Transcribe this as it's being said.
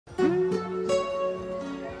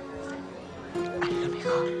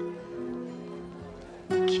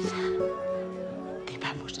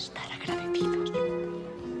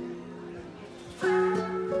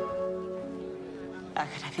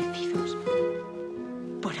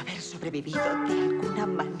sobrevivido de alguna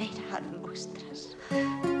manera a nuestras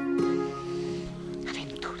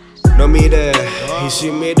aventuras. No mires, y si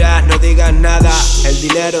miras no digas nada. El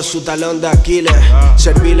dinero es su talón de Aquiles.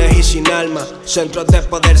 Serviles y sin alma, centros de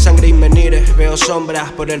poder, sangre y menires. Veo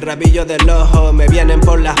sombras por el rabillo del ojo, me vienen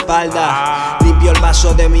por la espalda. Limpio el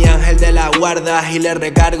vaso de mi ángel de la guarda y le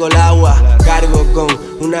recargo el agua. Cargo con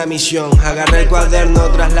una misión, agarré el cuaderno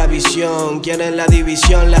tras la visión. Quieren la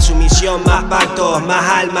división, la sumisión, más pactos, más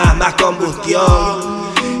almas, más combustión.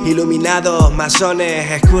 Iluminados,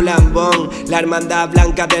 masones, Skull and Bone, la hermandad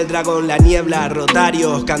blanca del dragón, la niebla,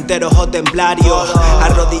 rotarios, canteros o templarios,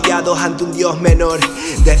 arrodillados ante un dios menor.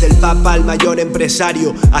 Desde el papa al mayor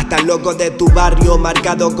empresario, hasta el loco de tu barrio,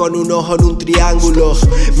 marcado con un ojo en un triángulo.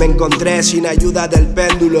 Me encontré sin ayuda del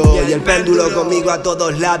péndulo, y el péndulo conmigo a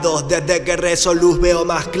todos lados. Desde que rezo luz veo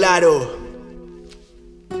más claro.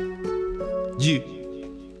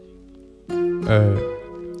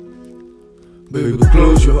 Baby,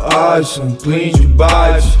 close your eyes and clean your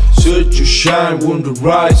vibes. Search your shine on the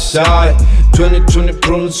right side. 2020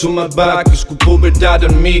 problems on my back, escupo verdad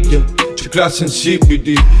en mí, tu clase en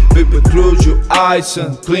CBD. Baby, close your eyes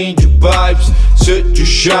and clean your vibes. Search your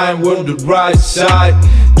shine on the right side.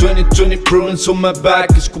 2020 problems on my back,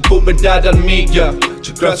 escupo verdad en mí,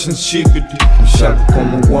 tu clase en CBD. Me saco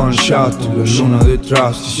como one shot, la luna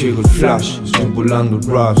detrás, te sigo el flash. Estoy volando el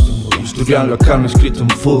rust. Historial la carne escrita en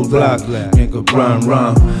full black. Nigga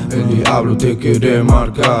run, el diablo te quiere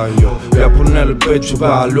marcar. Yo voy a poner el pecho,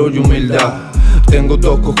 valor y humildad. Tengo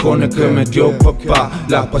dos cojones que me dio papá.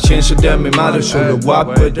 La paciencia de mi madre solo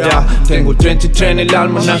guaperá. Tengo 33 en el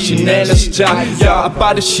alma, nací en el astral. Ya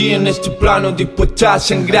aparecí en este plano dispuesta a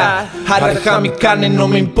sangrar. A dejar mi carne no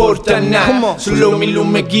me importa nada. Solo mi luz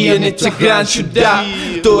me guía en esta gran ciudad.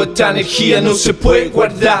 Toda esta energía no se puede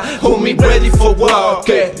guardar. Homie ready for war,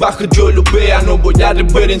 que bajo yo lo vea. No voy a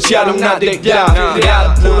reverenciar a una deidad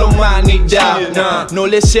creada por la humanidad. No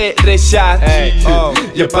le sé rezar,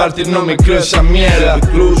 y aparte no me creo esa mierda.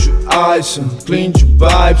 Close your eyes and clean your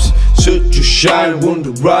vibes. Search your shine on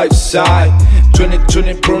the right side.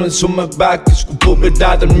 2020 problems on my back, escupo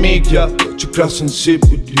verdad en mí, tu clase en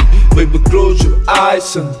CBD. Baby, close your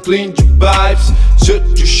eyes and clean your vibes.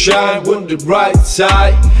 Search your shine on the right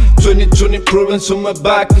side. 2020 problems on my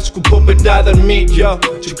back, escupo verdad en mí,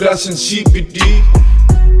 tu clase en CBD.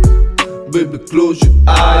 Baby, close your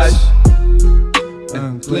eyes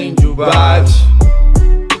and clean your vibes.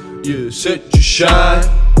 Yeah, set your shine,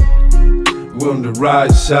 we're on the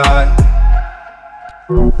right side.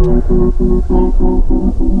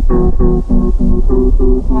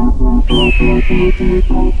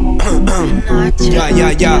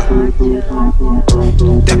 Ya.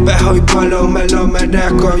 Despejo y vuelo, me lo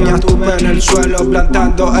merezco. Ya estuve en el suelo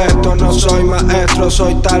plantando esto. No soy maestro,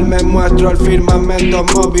 soy tal, me muestro. El firmamento,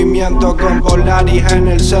 movimiento con Polaris en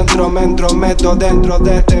el centro. Me entrometo dentro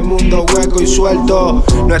de este mundo hueco y suelto.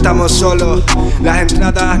 No estamos solos, las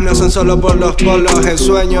entradas no son solo por los polos. En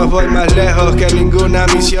sueños voy más lejos que ninguna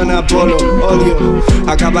misión Apolo. Odio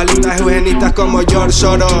a cabalistas eugenistas como George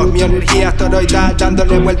Soros. Mi energía asteroidal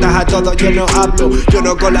dándole vueltas a todo. Yo no hablo, yo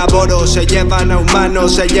no colaboro. Se llevan a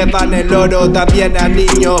humanos, se llevan el oro. También a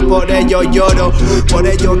niños, por ello lloro. Por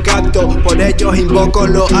ello canto, por ellos invoco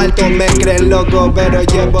lo alto. Me creen loco, pero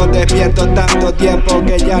llevo despierto tanto tiempo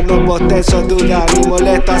que ya no bostezo duda. Ni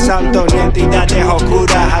molesta a santos, ni entidades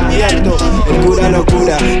oscuras. Advierto, el cura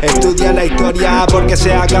locura. Estudia la historia porque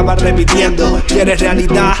se acaba repitiendo. ¿Quieres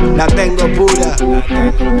realidad? La tengo pura.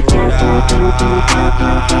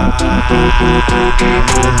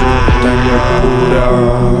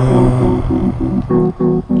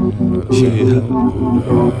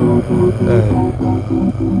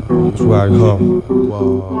 Swag home.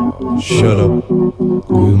 Shut up.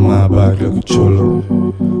 With my back like a cholo.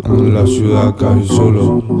 Ando en la ciudad casi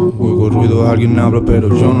solo. Oigo ruido, alguien habla pero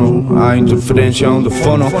yo no. Hay interferencia on the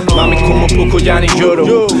phone. Mami como poco ya ni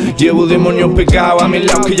lloro. Llevo demonios pegados a mi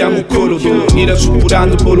lado que llamo coro. Ira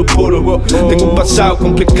supurando polo polo. Tengo un pasado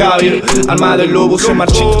complicado. Alma de lobo se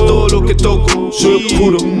marchita todo lo que toco. Soy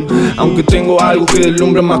oscuro. Aunque tengo algo que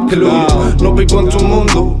deslumbra más que lo oído. No pego en tu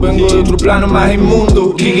mundo. Vengo de otro plano más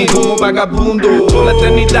inmundo. Kicking como vagabundo. Por la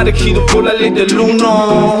eternidad regido por la ley del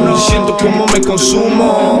uno. Siento como me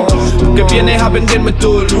consumo. Porque vienes a venderme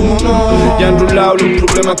todo el humo. Ya enrolado los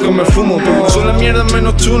problemas que me fumo. Son la mierda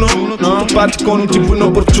menos tú no. Tu parte con un tipo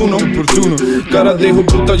inoportuno. Cara de hijo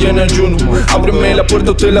puta llena el ayuno. Ábreme la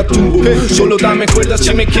puerta o te la tumbo. Solo dame cuerda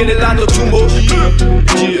si me quieres dando chumbo.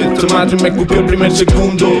 Esta madre me escupió el primer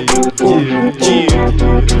segundo.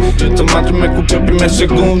 Esta madre me escupió el primer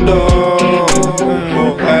segundo.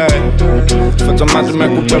 Esta madre me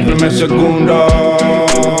escupió el primer segundo.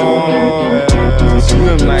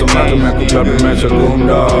 Tomándome a comprar primer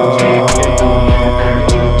segundo.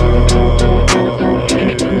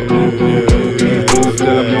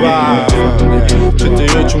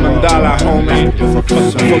 38 mandala, homie.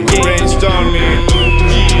 Fucking brainstorming.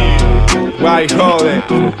 JODE,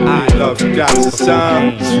 I love Descansa.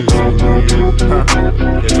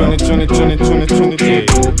 2020.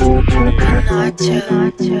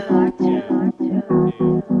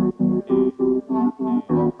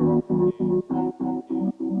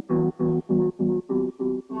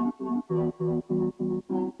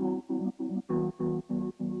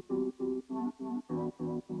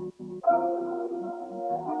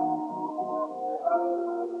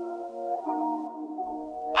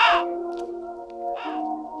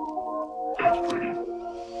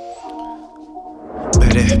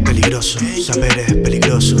 Ver es peligroso, saber es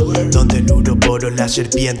peligroso. Donde el uroboro, la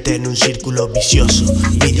serpiente en un círculo vicioso.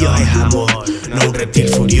 Mi Dios es amor, no un reptil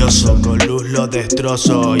furioso. Con luz lo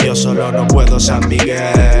destrozo, yo solo no puedo. San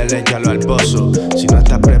Miguel, échalo al pozo. Si no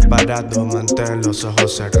estás preparado, mantén los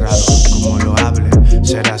ojos cerrados. Como lo hable,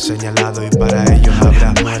 será señalado y para ellos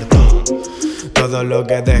habrás muerto. Todo lo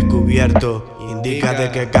que he descubierto indica de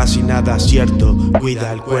que casi nada es cierto.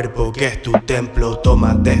 Cuida el cuerpo que es tu templo.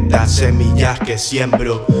 Tómate estas semillas que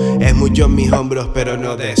siembro. Es mucho en mis hombros pero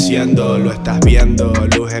no desciendo. Lo estás viendo,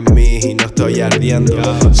 luz en mí y no estoy ardiendo.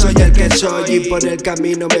 Soy el que soy y por el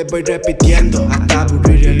camino me voy repitiendo hasta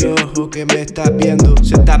aburrir el ojo que me está viendo.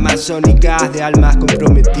 Setas masónicas de almas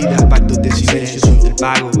comprometidas. Pactos de silencio donde el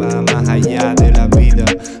pago va más allá de la vida.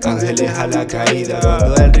 Ángeles a la caída.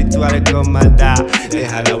 Todo el ritual es con maldad.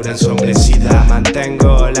 Deja la aura ensombrecida.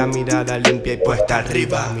 Mantengo la mirada limpia y puesta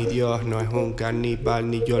arriba. Mi Dios no es un caníbal,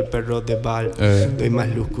 ni yo el perro de Val. Doy más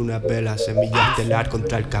luz que una vela, semilla estelar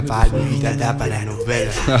contra el cabal. Mi vida da para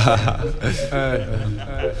novela.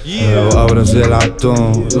 Abres de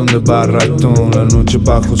latón, donde va ratón. La noche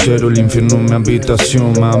bajo cero, el infierno en mi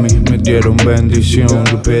habitación. Mami, me dieron bendición.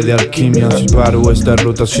 Golpe de alquimia, si paro esta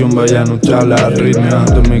rotación vaya a notar la arritmia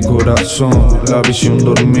de mi corazón. La visión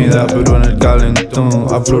dormida, pero en el calentón.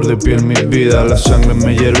 A flor de piel mi vida. La sangre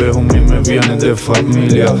me hierve, homie, me viene de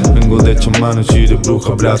familia. Vengo de chamanes y de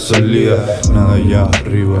bruja habrá salida. Nada allá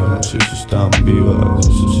arriba, no sé si están vivas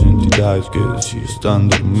esas entidades que si están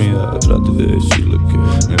dormidas. Trato de decirle que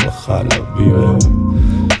me baja la vibra,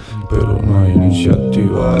 pero no hay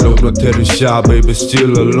iniciativa. Logro aterrizar, baby,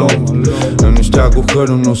 still alone. En este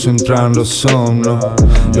agujero no se entra en razón, no.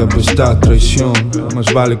 Ya apesta traición,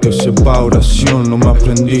 más vale que sepa oración. No me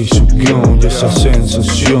aprendí su guión y esa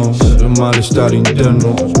sensación de malestar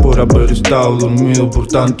interno por haber estado dormido por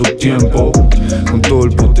tanto tiempo, con todo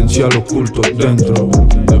el potencial oculto dentro.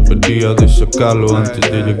 Debería de sacarlo antes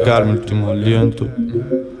de llegar mi último aliento.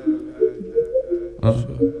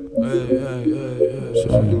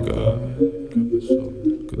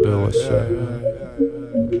 ¿Qué debo hacer?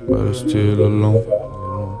 But still alone.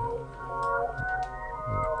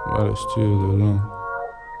 But still alone.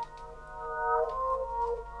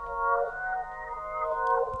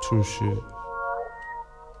 True shit.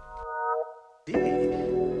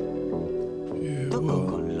 Todo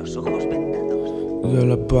con los ojos vendados.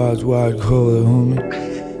 DELAPAZ, JODE, homie.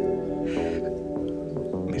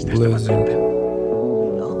 ¿Me estás pasando?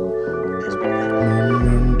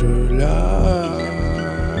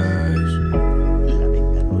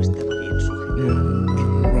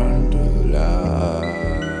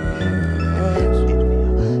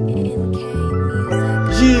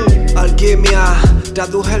 Alquimia,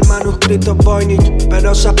 traduje el manuscrito Voynich,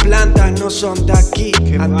 pero esas plantas no son de aquí.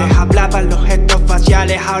 Antes hablaban los gestos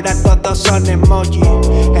faciales, ahora todos son emojis.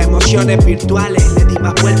 Emociones virtuales, le di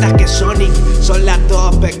más vueltas que Sonic. Son las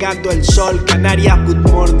dos pegando el sol, Canarias,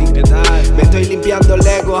 good morning. ¿Qué tal? Me estoy limpiando el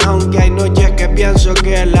ego, aunque hay noches que pienso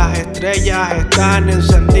que las estrellas están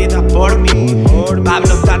encendidas por mí.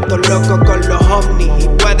 Pablo tanto loco con los ovnis, y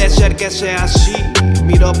puede ser que sea así.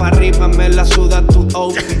 Miro para arriba, me la suda tu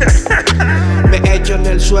outfit. Me echo en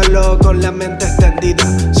el suelo con la mente extendida.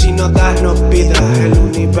 Si no das, no pidas. El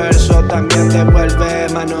universo también devuelve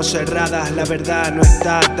manos cerradas. La verdad no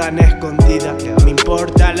está tan escondida. Me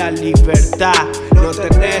importa la libertad, no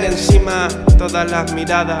tener encima todas las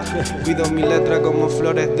miradas. Cuido mi letra como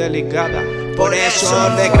flores delicadas. Por eso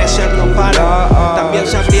de crecer no paro. También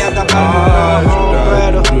sabría tapar mi ojo,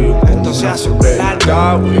 pero esto se hace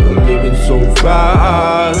largo. We're living so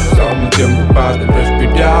fast. Dame tiempo para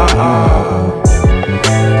respirar.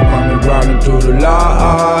 Mami, running through the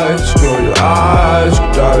lights. Close your eyes.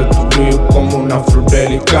 Cuidado de tu río como una flor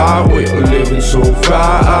delicada. We are living so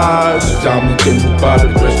fast. Dame tiempo para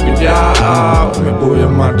respirar. Me voy a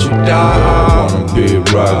marchitar. I wanna be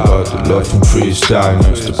right, but the love and freestyle.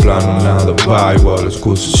 No este plano nada va igual, las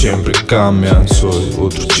cosas siempre cambian. Soy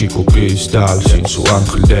otro chico cristal, sin su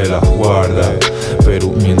ángel de la guarda. Pero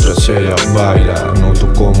mientras ella baila,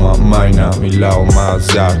 noto como amaina mi lado más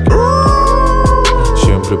dark.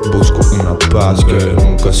 Siempre busco una paz que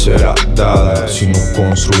nunca será dada, sino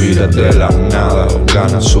construida de la nada.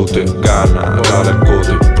 Ganas o te gana, dale algo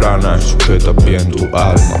de prana y sujeta bien tu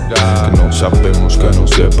alma, que no sabemos qué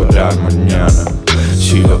nos depara mañana.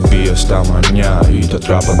 Si la vía está mañana y te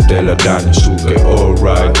atrapan telarañas, tú que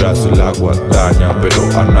alright, tras del agua daña, pero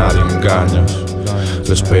a nadie engañas.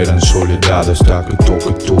 La espera en soledad hasta que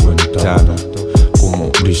toque tu ventana, como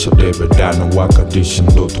brisa de verano o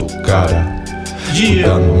acariciando tu cara.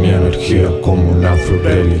 Dando mi energía como una flor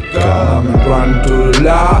delicada. Me run to the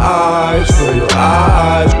lights, for your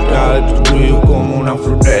eyes. Dale tu río como una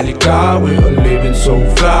flor delicada. We are living so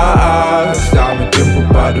fast. Dame tiempo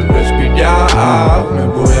para respirar. Me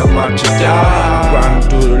voy a marchar. Run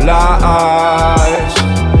to the lights,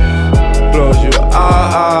 close your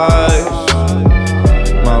eyes.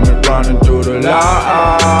 Mami, running to the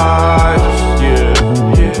lights. Yeah,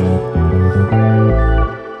 yeah.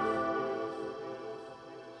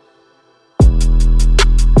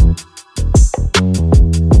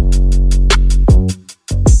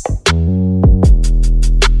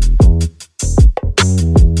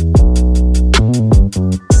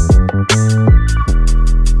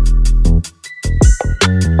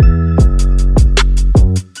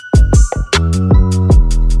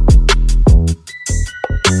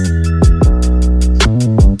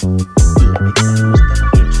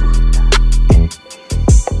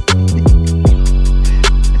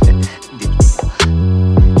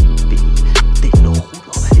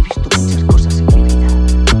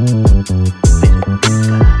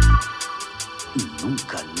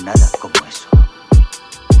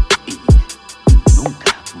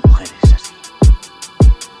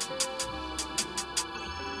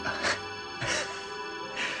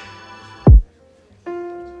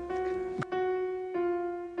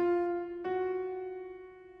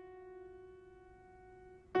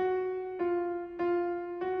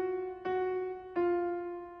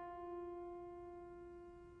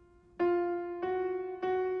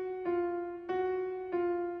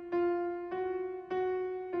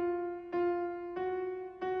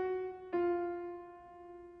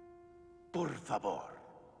 Por favor,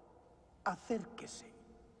 acérquese.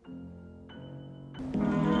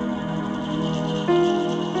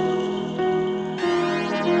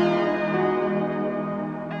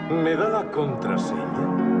 ¿Me da la contraseña,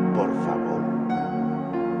 por favor?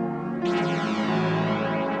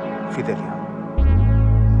 Fidelio.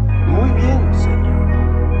 Muy bien, señor.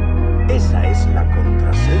 Esa es la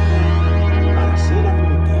contraseña para ser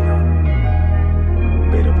admitido.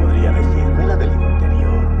 Pero podría decirme la del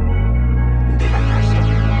interior de la casa.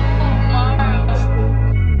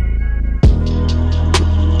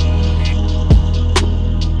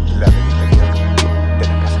 La del interior de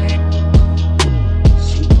la casa.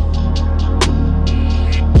 Sí.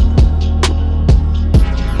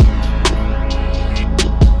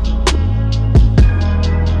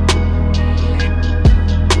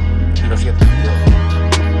 Lo siento,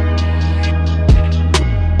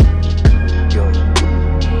 yo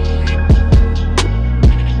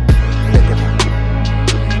le temo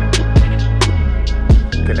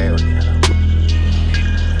que la he olvidado.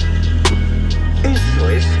 Eso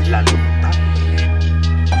es lamentable,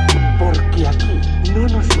 porque aquí no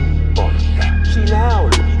nos importa si la ha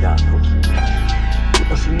olvidado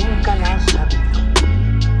o si nunca la ha sabido.